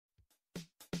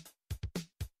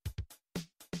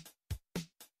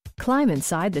Climb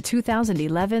inside the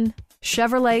 2011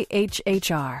 Chevrolet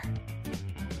HHR.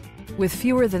 With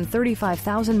fewer than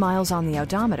 35,000 miles on the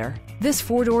odometer, this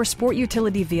four-door sport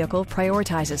utility vehicle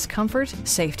prioritizes comfort,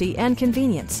 safety, and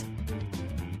convenience.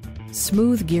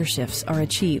 Smooth gear shifts are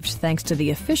achieved thanks to the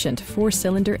efficient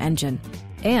four-cylinder engine.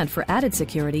 And for added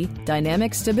security,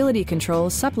 dynamic stability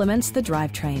control supplements the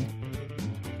drivetrain.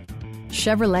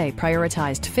 Chevrolet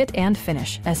prioritized fit and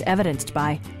finish as evidenced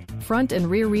by front and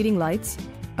rear reading lights,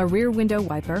 a rear window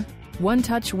wiper,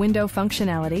 one-touch window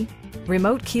functionality,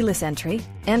 remote keyless entry,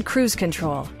 and cruise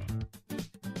control.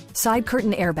 Side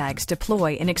curtain airbags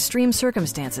deploy in extreme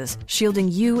circumstances, shielding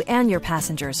you and your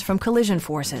passengers from collision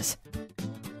forces.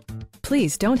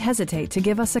 Please don't hesitate to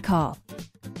give us a call.